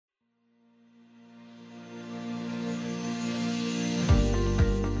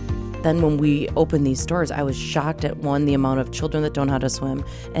then when we opened these stores, I was shocked at, one, the amount of children that don't know how to swim,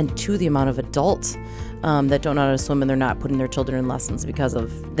 and two, the amount of adults that don't know how to swim, and they're not putting their children in lessons because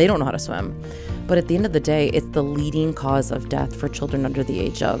they don't know how to swim. But at the end of the day, it's the leading cause of death for children under the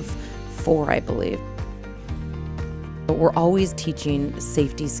age of 4, I believe. But we're always teaching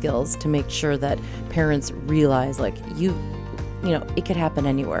safety skills to make sure that parents realize, like, you know, it could happen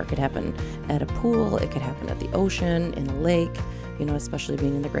anywhere. It could happen at a pool. It could happen at the ocean, in a lake, you know, especially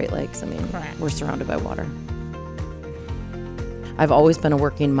being in the Great Lakes. I mean, Correct. We're surrounded by water. I've always been a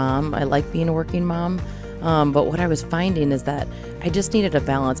working mom. I like being a working mom. But what I was finding is that I just needed a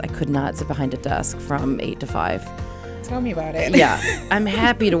balance. I could not sit behind a desk from 8 to 5. Tell me about it. Yeah, I'm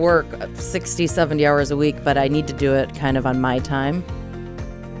happy to work 60, 70 hours a week, but I need to do it kind of on my time.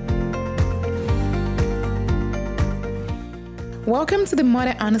 Welcome to the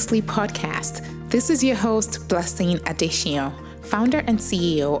Mother Honestly podcast. This is your host, Blessing Adesina, founder and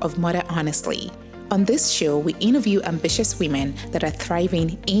CEO of Mother Honestly. On this show, we interview ambitious women that are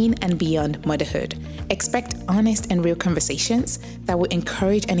thriving in and beyond motherhood. Expect honest and real conversations that will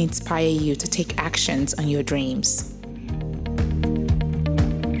encourage and inspire you to take actions on your dreams.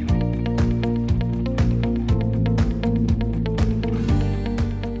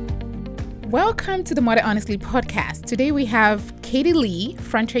 Welcome to the Mother Honestly podcast. Today we have Katie Lee,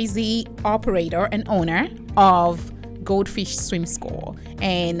 franchisee, operator, and owner of Goldfish Swim School.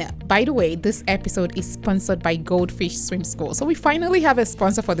 And by the way, this episode is sponsored by Goldfish Swim School. So we finally have a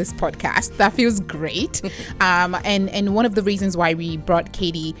sponsor for this podcast. That feels great. And one of the reasons why we brought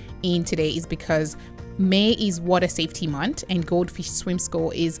Katie in today is because May is Water Safety Month, and Goldfish Swim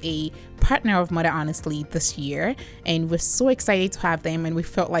School is a partner of Mother Honestly this year, and we're so excited to have them, and we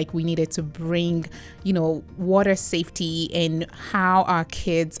felt like we needed to bring, you know, water safety and how our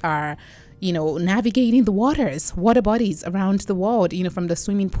kids are, you know, navigating the water bodies around the world, you know, from the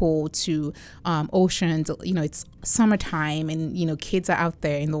swimming pool to oceans. You know, it's summertime and, you know, kids are out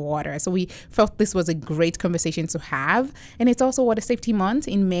there in the water. So we felt this was a great conversation to have. And it's also Water Safety Month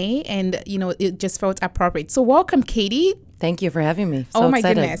in May, and, you know, it just felt appropriate. So welcome, Katie. Thank you for having me. So oh my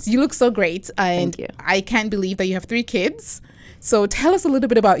excited. Goodness, you look so great. And Thank you. I can't believe that you have 3 kids. So tell us a little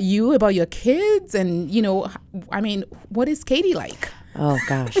bit about you, about your kids, and, you know, I mean, what is Katie like? Oh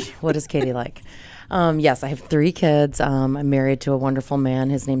gosh, what is Katie like? Yes, I have 3 kids. I'm married to a wonderful man.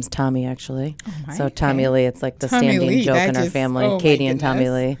 His name's Tommy, actually. Oh So Tommy Lee, it's like the Tommy standing Lee, joke that in our just- family. oh my Katie and Tommy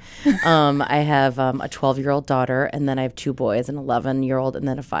Lee. goodness. I have a 12-year-old daughter, and then I have 2 boys, an 11-year-old and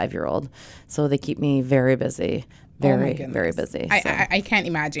then a 5-year-old. So they keep me very busy, very busy. So. I can't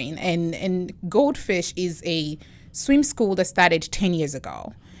imagine. And Goldfish is a swim school that started 10 years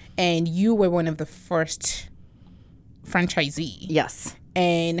ago, and you were one of the first franchisee. Yes.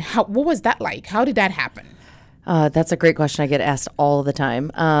 And what was that like? How did that happen? That's a great question. I get asked all the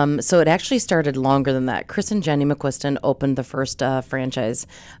time. So it actually started longer than that. Chris and Jenny McQuiston opened the first franchise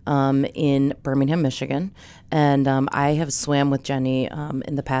in Birmingham, Michigan. And I have swam with Jenny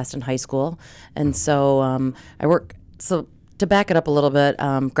in the past in high school. And so So to back it up a little bit,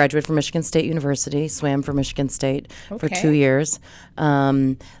 graduated from Michigan State University, swam for Michigan State for 2 years.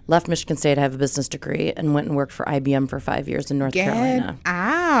 Left Michigan State, I have a business degree, and went and worked for IBM for 5 years in North Carolina.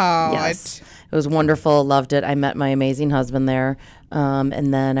 Out. Yes. It was wonderful. Loved it. I met my amazing husband there.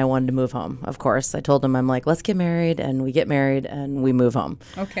 And then I wanted to move home, of course. I told him, I'm like, let's get married. And we get married and we move home.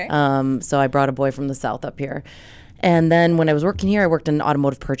 Okay. So I brought a boy from the South up here. And then when I was working here, I worked in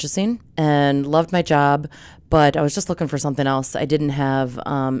automotive purchasing and loved my job, but I was just looking for something else. I didn't have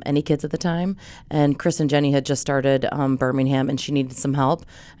any kids at the time, and Chris and Jenny had just started Birmingham, and she needed some help.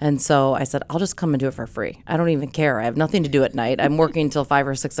 And so I said, I'll just come and do it for free. I don't even care. I have nothing to do at night. I'm working until 5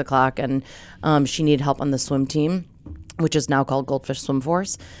 or 6 o'clock, and she needed help on the swim team, which is now called Goldfish Swim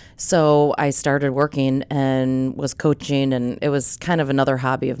Force. So I started working and was coaching, and it was kind of another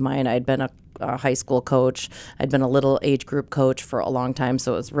hobby of mine. I'd been a high school coach. I'd been a little age group coach for a long time,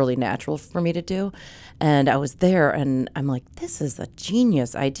 so it was really natural for me to do. And I was there, and I'm like, this is a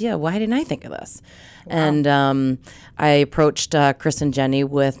genius idea. Why didn't I think of this? Wow. And I approached Chris and Jenny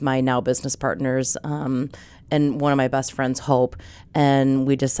with my now business partners and one of my best friends, Hope, and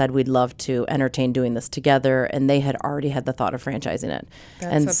we just said we'd love to entertain doing this together, and they had already had the thought of franchising it.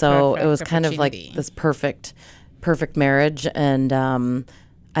 And so it was kind of like this perfect marriage, and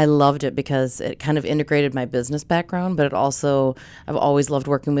I loved it because it kind of integrated my business background, but it also, I've always loved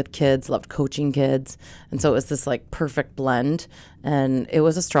working with kids, loved coaching kids, and so it was this like perfect blend, and it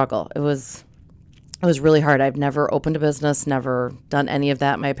was a struggle. It was really hard. I've never opened a business, never done any of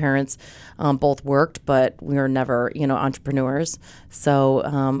that. My parents both worked, but we were never, entrepreneurs. So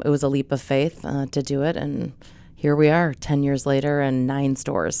it was a leap of faith to do it. And here we are 10 years later and 9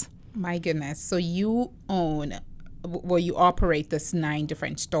 stores. My goodness. So you you operate this 9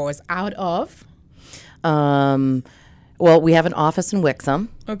 different stores out of? Well, we have an office in Wixom.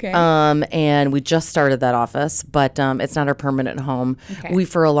 Okay. And we just started that office, but it's not our permanent home. Okay. We,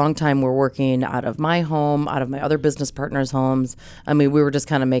 for a long time, were working out of my home, out of my other business partners' homes. I mean, we were just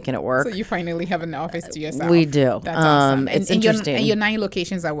kind of making it work. So you finally have an office to yourself. We do. That's awesome. It's interesting. And your 9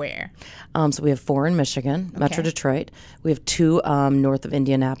 locations are where? So we have 4 in Michigan, Metro Detroit. We have 2 north of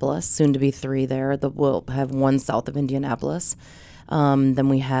Indianapolis, soon to be 3 there. We'll have 1 south of Indianapolis. Then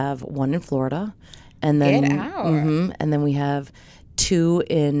we have 1 in Florida. And then, Get out. And then we have 2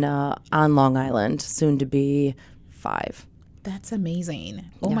 in on Long Island, soon to be 5. That's amazing.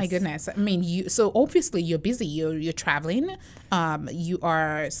 Oh my goodness. I mean, so obviously you're busy. You're traveling. You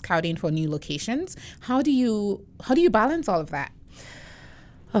are scouting for new locations. How do you balance all of that?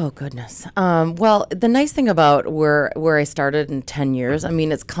 Oh, goodness. Well, the nice thing about where I started in 10 years, I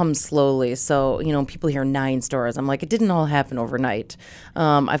mean, it's come slowly. So, people hear 9 stores. I'm like, it didn't all happen overnight.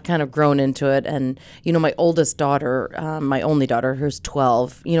 I've kind of grown into it. And, my oldest daughter, my only daughter, who's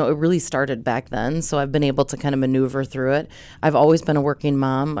 12, it really started back then. So I've been able to kind of maneuver through it. I've always been a working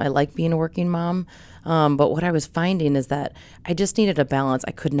mom. I like being a working mom. But what I was finding is that I just needed a balance.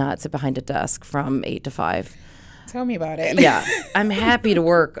 I could not sit behind a desk from 8 to 5. Tell me about it. Yeah. I'm happy to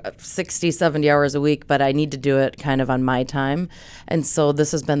work 60, 70 hours a week, but I need to do it kind of on my time. And so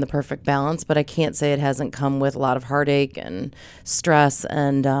this has been the perfect balance, but I can't say it hasn't come with a lot of heartache and stress.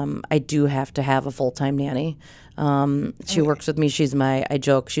 And I do have to have a full-time nanny. She works with me. I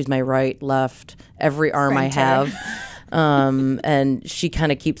joke, she's my right, left, every arm I have. And she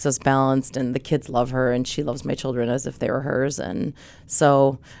kind of keeps us balanced, and the kids love her, and she loves my children as if they were hers. And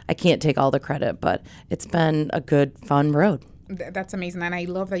so I can't take all the credit, but it's been a good, fun road. That's amazing. And I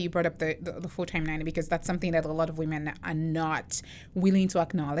love that you brought up the full-time nanny, because that's something that a lot of women are not willing to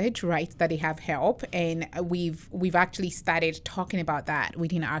acknowledge, right? That they have help. And we've actually started talking about that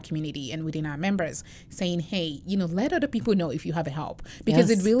within our community and within our members, saying, hey, let other people know if you have help, because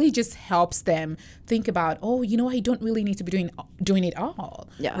it really just helps them think about, I don't really need to be doing it all.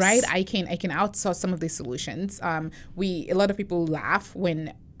 Yes. Right? I can outsource some of these solutions. A lot of people laugh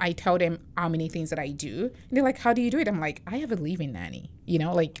when I tell them how many things that I do. And they're like, how do you do it? I'm like, I have a living nanny. Yes.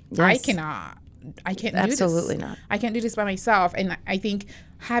 I can't do this. Absolutely not. I can't do this by myself. And I think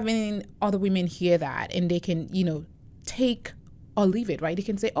having other women hear that, and they can, take or leave it, right? They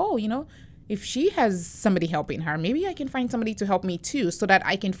can say, if she has somebody helping her, maybe I can find somebody to help me too, so that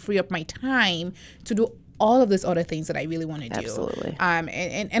I can free up my time to do all of these other things that I really want to do. Absolutely.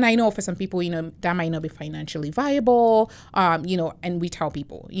 And I know for some people, that might not be financially viable, and we tell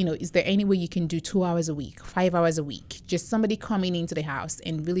people, is there any way you can do 2 hours a week, 5 hours a week, just somebody coming into the house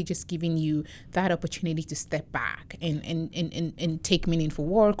and really just giving you that opportunity to step back and take meaningful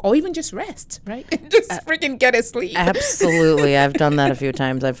work, or even just rest, right? Just freaking get a sleep. Absolutely. I've done that a few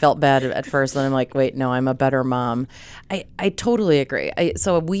times. I felt bad at first, and I'm like, wait, no, I'm a better mom. I totally agree.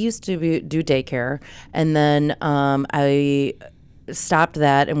 So we used to do daycare, and then I stopped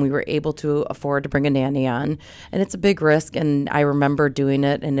that, and we were able to afford to bring a nanny on, and it's a big risk. And I remember doing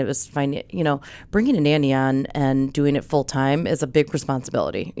it, and it was fine. Bringing a nanny on and doing it full time is a big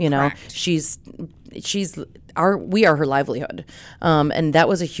responsibility. Correct. We are her livelihood. And that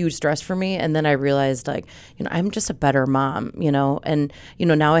was a huge stress for me. And then I realized, I'm just a better mom, and,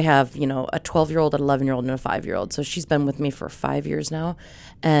 now I have, a 12-year-old, an 11-year-old, and a 5-year-old. So she's been with me for 5 years now.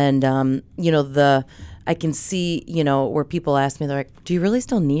 And, I can see, where people ask me, they're like, do you really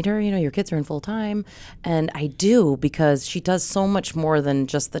still need her? Your kids are in full time. And I do, because she does so much more than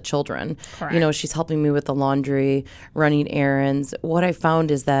just the children. Correct. She's helping me with the laundry, running errands. What I found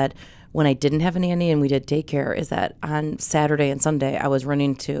is that when I didn't have a nanny and we did daycare, is that on Saturday and Sunday, I was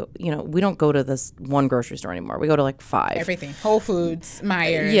running to, we don't go to this one grocery store anymore. We go to 5. Everything. Whole Foods,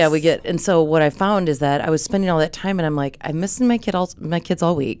 Myers. Yeah, and so what I found is that I was spending all that time, and I'm like, I'm missing my kids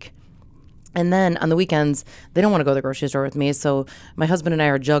all week. And then on the weekends, they don't want to go to the grocery store with me. So my husband and I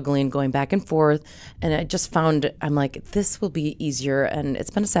are juggling, going back and forth. And I just found, I'm like, this will be easier. And it's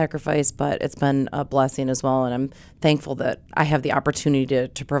been a sacrifice, but it's been a blessing as well. And I'm thankful that I have the opportunity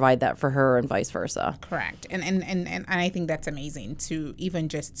to provide that for her, and vice versa. Correct. And I think that's amazing to even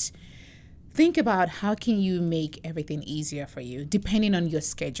just think about how can you make everything easier for you, depending on your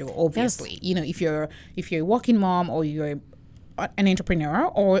schedule, obviously. Yes. If you're a working mom, or you're an entrepreneur,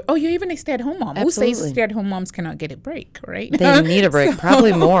 or you're even a stay-at-home mom. Absolutely. Who says stay-at-home moms cannot get a break, right? They need a break,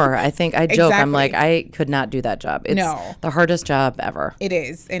 probably more. I think I joke. Exactly. I'm like, I could not do that job. It's the hardest job ever. It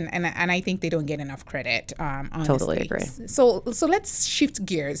is, and I think they don't get enough credit. Honestly. Totally agree. So let's shift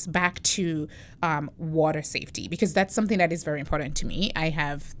gears back to water safety, because that's something that is very important to me. I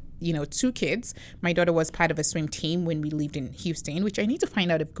have two kids. My daughter was part of a swim team when we lived in Houston, which I need to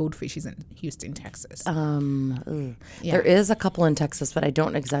find out if Goldfish is in Houston, Texas. There is a couple in Texas, but I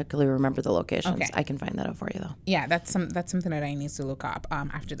don't exactly remember the locations. Okay. I can find that out for you, though. Yeah, that's something that I need to look up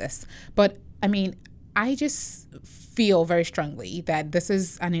after this. But I mean, I just feel very strongly that this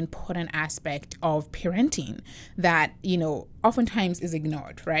is an important aspect of parenting that, oftentimes is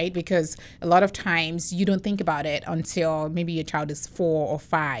ignored, right? Because a lot of times you don't think about it until maybe your child is 4 or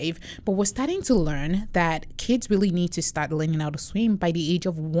 5. But we're starting to learn that kids really need to start learning how to swim by the age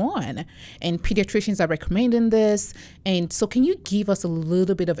of 1. And pediatricians are recommending this. And so can you give us a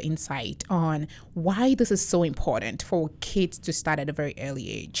little bit of insight on why this is so important for kids to start at a very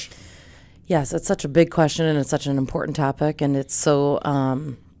early age? Yes, it's such a big question, and it's such an important topic, and the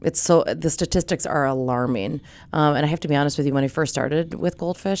statistics are alarming. And I have to be honest with you, when I first started with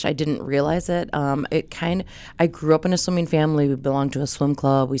Goldfish, I didn't realize it. I grew up in a swimming family. We belonged to a swim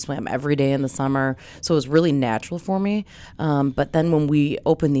club. We swam every day in the summer, so it was really natural for me. But then when we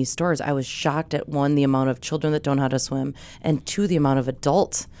opened these stores, I was shocked at 1, the amount of children that don't know how to swim, and 2, the amount of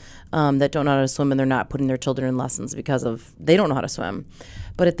adults that don't know how to swim, and they're not putting their children in lessons because they don't know how to swim.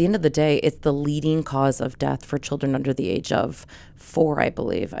 But at the end of the day, it's the leading cause of death for children under the age of 4, I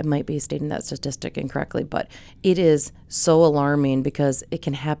believe. I might be stating that statistic incorrectly, but it is so alarming because it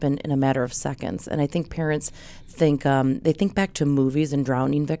can happen in a matter of seconds. And I think parents think back to movies and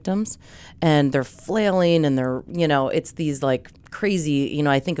drowning victims, and they're flailing, and they're, it's these like crazy,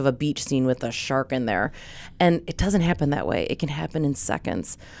 I think of a beach scene with a shark in there, and it doesn't happen that way. It can happen in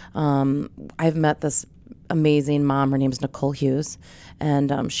seconds. I've met this amazing mom. Her name is Nicole Hughes,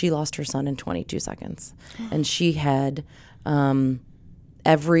 and she lost her son in 22 seconds. And she had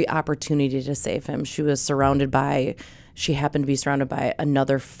every opportunity to save him. She happened to be surrounded by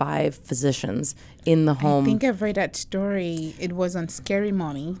another 5 physicians in the home. I think I've read that story. It was on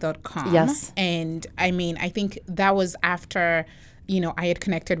scarymommy.com. Yes. And I mean, I think that was after, I had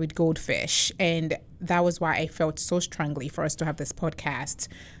connected with Goldfish, and that was why I felt so strongly for us to have this podcast,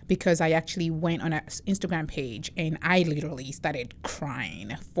 because I actually went on an Instagram page and I literally started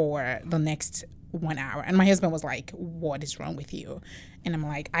crying for the next 1 hour. And my husband was like, "What is wrong with you?" And I'm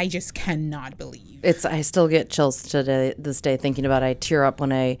like, I just cannot believe. I still get chills this day thinking about it. I tear up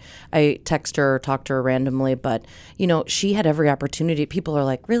when I text her or talk to her randomly. But, she had every opportunity. People are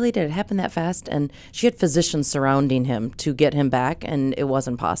like, really? Did it happen that fast? And she had physicians surrounding him to get him back, and it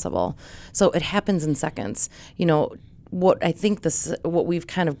wasn't possible. So it happens in seconds. What we've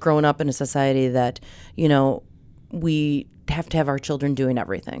kind of grown up in a society that, we have to have our children doing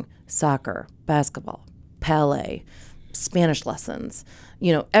everything. Soccer, basketball, ballet, Spanish lessons,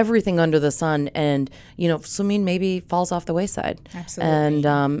 everything under the sun, and swimming maybe falls off the wayside. Absolutely.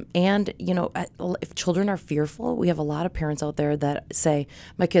 And if children are fearful, we have a lot of parents out there that say,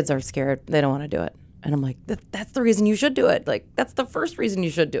 my kids are scared, they don't want to do it. And I'm like, that's the reason you should do it. Like, that's the first reason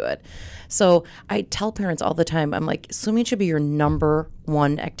you should do it. So I tell parents all the time, I'm like, swimming should be your number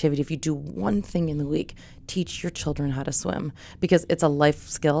 1 activity. If you do one thing in the week, teach your children how to swim, because it's a life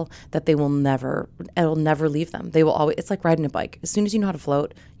skill that it'll never leave them. They will always, it's like riding a bike. As soon as you know how to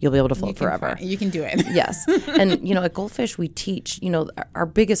float, you'll be able to float forever. You can do it. Yes. And, at Goldfish, we teach, our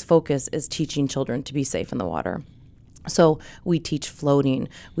biggest focus is teaching children to be safe in the water. So we teach floating.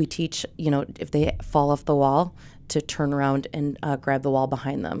 We teach, if they fall off the wall, to turn around and grab the wall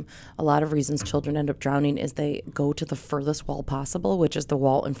behind them. A lot of reasons children end up drowning is they go to the furthest wall possible, which is the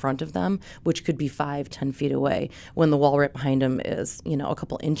wall in front of them, which could be 5-10 feet away, when the wall right behind them is, a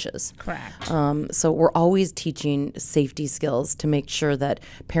couple inches. Correct. So we're always teaching safety skills to make sure that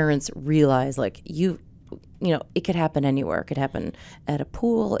parents realize, like, it could happen anywhere. It could happen at a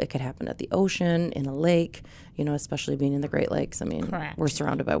pool. It could happen at the ocean, in a lake, especially being in the Great Lakes. I mean, Correct. We're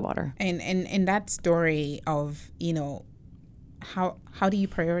surrounded by water. And that story of, how do you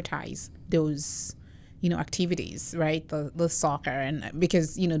prioritize those, activities, right? The soccer, and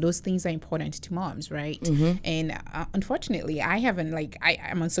because, those things are important to moms, right? Mm-hmm. And unfortunately, I haven't,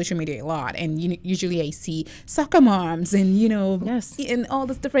 I'm on social media a lot, and usually I see soccer moms and, Yes. and all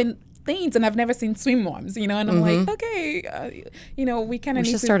these different things, and I've never seen swim moms, and I'm like, okay, we kind of We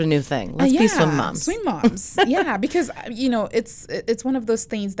need should to start a new thing. Let's be swim moms. Swim moms, yeah, because it's one of those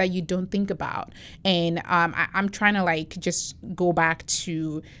things that you don't think about, and I'm trying to just go back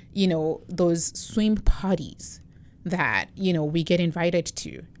to those swim parties that, we get invited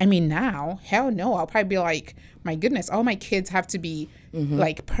to. I mean, now, hell no, I'll probably be like, my goodness, all my kids have to be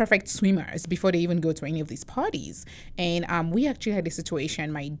like perfect swimmers before they even go to any of these parties. And we actually had a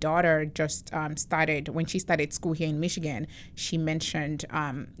situation. My daughter just started, when she started school here in Michigan, she mentioned,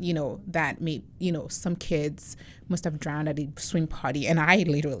 that some kids must have drowned at a swim party. And I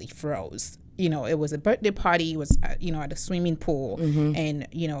literally froze. It was a birthday party, it was, at a swimming pool. And,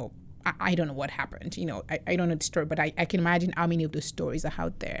 I don't know what happened. I don't know the story, but I can imagine how many of those stories are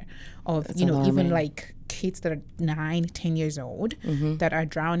out there of, That's alarming. Even like kids that are 9, 10 years old that are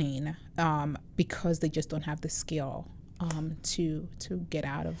drowning because they just don't have the skill to get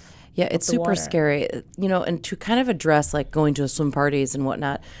out of it's the super water. scary, and to kind of address like going to swim parties and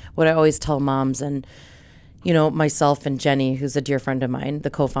whatnot, what I always tell moms and, myself and Jenny, who's a dear friend of mine,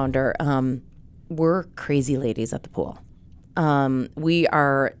 the co-founder, we're crazy ladies at the pool. We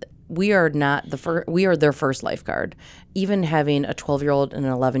are not we are their first lifeguard. Even having a 12-year-old and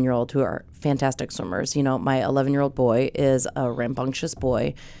an 11-year-old who are fantastic swimmers. My 11-year-old boy is a rambunctious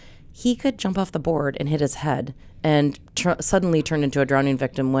boy. He could jump off the board and hit his head and suddenly turn into a drowning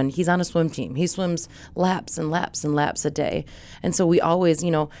victim when he's on a swim team. He swims laps and laps and laps a day. And so we always,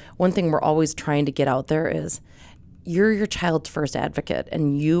 one thing we're always trying to get out there is you're your child's first advocate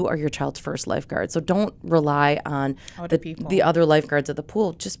and you are your child's first lifeguard. So don't rely on the other lifeguards at the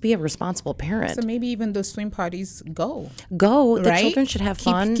pool. Just be a responsible parent. So maybe even those swim parties go. The right? children should have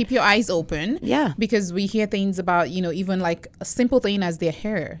fun. Keep your eyes open. Yeah. Because we hear things about, even like a simple thing as their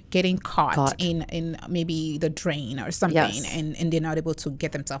hair getting caught. in maybe the drain or something. Yes. And they're not able to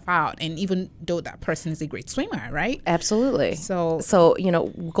get themselves out. And even though that person is a great swimmer, right? Absolutely. So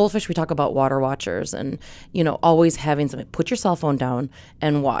Goldfish, we talk about water watchers and, always having something. Put your cell phone down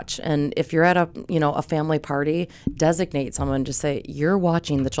and watch. And if you're at a family party, designate someone to say, you're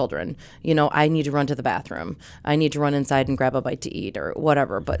watching the children. I need to run to the bathroom. I need to run inside and grab a bite to eat or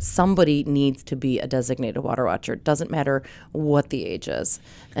whatever. But somebody needs to be a designated water watcher. It doesn't matter what the age is.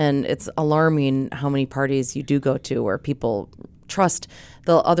 And it's alarming how many parties you do go to where people trust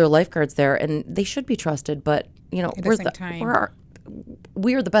the other lifeguards there, and they should be trusted. But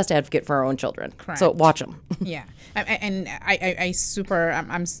we are the best advocate for our own children. Correct. So watch them. Yeah. And I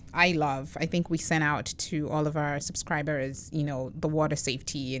think we sent out to all of our subscribers, the water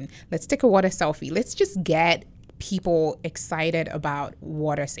safety, and let's take a water selfie. Let's just get people excited about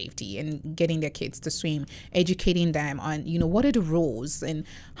water safety and getting their kids to swim, educating them on, what are the rules and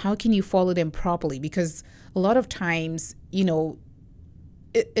how can you follow them properly? Because a lot of times,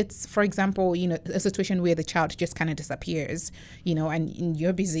 it's, for example, a situation where the child just kind of disappears, and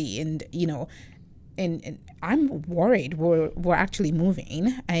you're busy and, and I'm worried. We're actually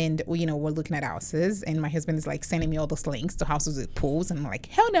moving, and we're looking at houses, and my husband is like sending me all those links to houses with pools, and I'm like,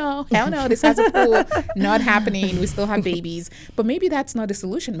 hell no, this has a pool, not happening. We still have babies, but maybe that's not the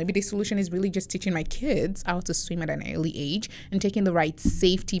solution. Maybe the solution is really just teaching my kids how to swim at an early age and taking the right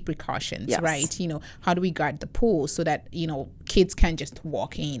safety precautions. Yes. Right? How do we guard the pool so that kids can just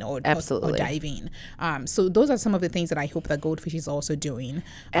walk in or dive in? So those are some of the things that I hope that Goldfish is also doing.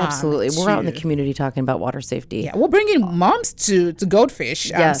 Absolutely, we're out in the community talking about water safety. Yeah, we're bringing moms to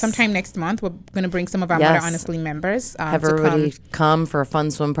Goldfish. Sometime next month. We're going to bring some of our Mother Honestly members. Have everybody come for a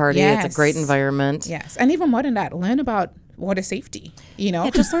fun swim party. Yes. It's a great environment. Yes, and even more than that, learn about water safety.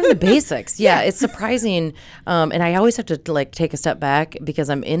 Just learn the basics. It's surprising, and I always have to take a step back because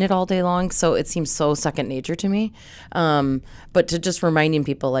I'm in it all day long, so it seems so second nature to me. But to just reminding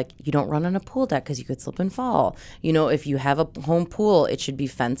people, you don't run on a pool deck because you could slip and fall. If you have a home pool, it should be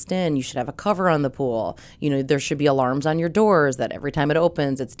fenced in. You should have a cover on the pool. There should be alarms on your doors that every time it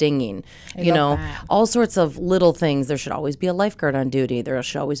opens, it's dinging. All sorts of little things. There should always be a lifeguard on duty. There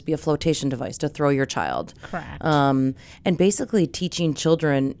should always be a flotation device to throw your child. Correct. And basically teaching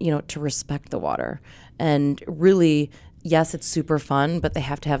children, to respect the water. And really, yes, it's super fun, but they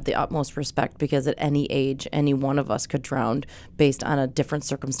have to have the utmost respect because at any age, any one of us could drown based on a different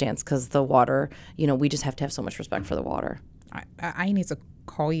circumstance because the water, we just have to have so much respect for the water. I need to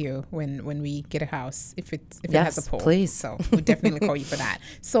call you when we get a house if it has a pool. Please. So we'll definitely call you for that.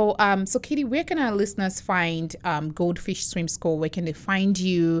 So Katie, where can our listeners find Goldfish Swim School? Where can they find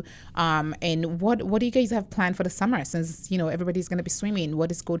you? And what do you guys have planned for the summer? Since everybody's going to be swimming, what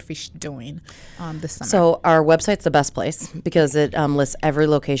is Goldfish doing this summer? So our website's the best place because it lists every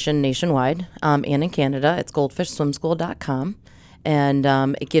location nationwide and in Canada. It's goldfishswimschool.com. And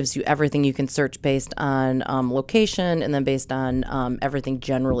it gives you everything you can search based on location and then based on everything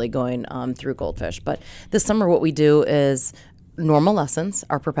generally going through Goldfish. But this summer what we do is normal lessons,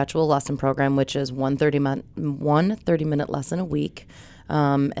 our perpetual lesson program, which is one 30-minute lesson a week.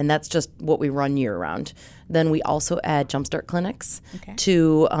 And that's just what we run year round. Then we also add Jumpstart clinics Okay.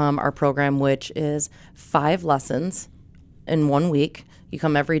 to our program, which is 5 lessons in 1 week. You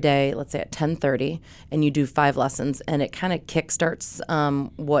come every day, let's say at 10:30, and you do 5 lessons, and it kind of kickstarts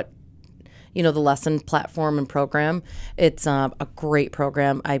the lesson platform and program. It's a great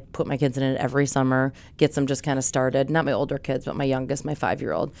program. I put my kids in it every summer, gets them just kind of started. Not my older kids, but my youngest, my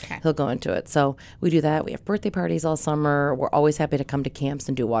 5-year-old. Okay. He'll go into it. So we do that. We have birthday parties all summer. We're always happy to come to camps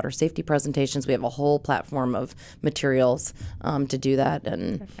and do water safety presentations. We have a whole platform of materials to do that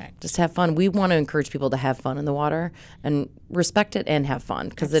and Perfect. just have fun. We want to encourage people to have fun in the water and respect it and have fun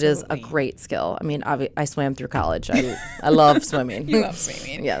because it is a Absolutely. great skill. I mean, I swam through college. I love swimming. You love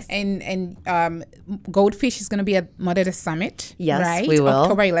swimming. Yes. And Goldfish is going to be at Mother Day Summit. Yes, right? we will.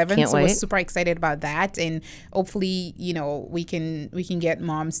 October 11th. Can't so we're wait. super excited about that, and hopefully, we can get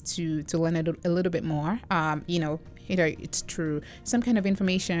moms to learn a little bit more. Either it's through some kind of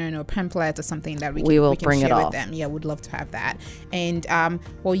information or pamphlet or something that we can bring share it all. with them. Yeah, we'd love to have that. And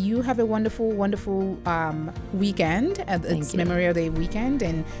you have a wonderful weekend. It's you. Memorial Day weekend,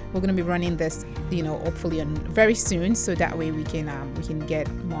 and we're going to be running this, hopefully very soon, so that way we can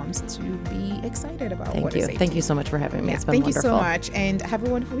get moms to be excited about Thank water you. safety. Thank you so much for having me. Yeah, It's been thank wonderful. you so much, and have a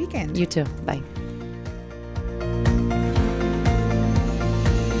wonderful weekend. You too. Bye.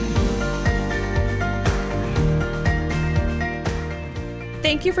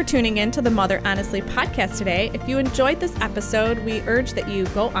 Thank you for tuning in to the Mother Honestly podcast today. If you enjoyed this episode, we urge that you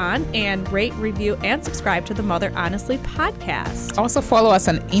go on and rate, review, and subscribe to the Mother Honestly podcast. Also follow us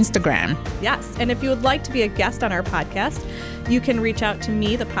on Instagram. Yes, and if you would like to be a guest on our podcast, you can reach out to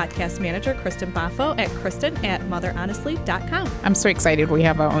me, the podcast manager, Kristen Baffo, at kristen@motherhonestly.com. I'm so excited we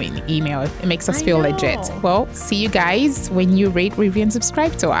have our own email. It makes us I feel know. legit. Well, see you guys when you rate, review, and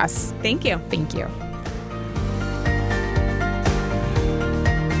subscribe to us. Thank you. Thank you.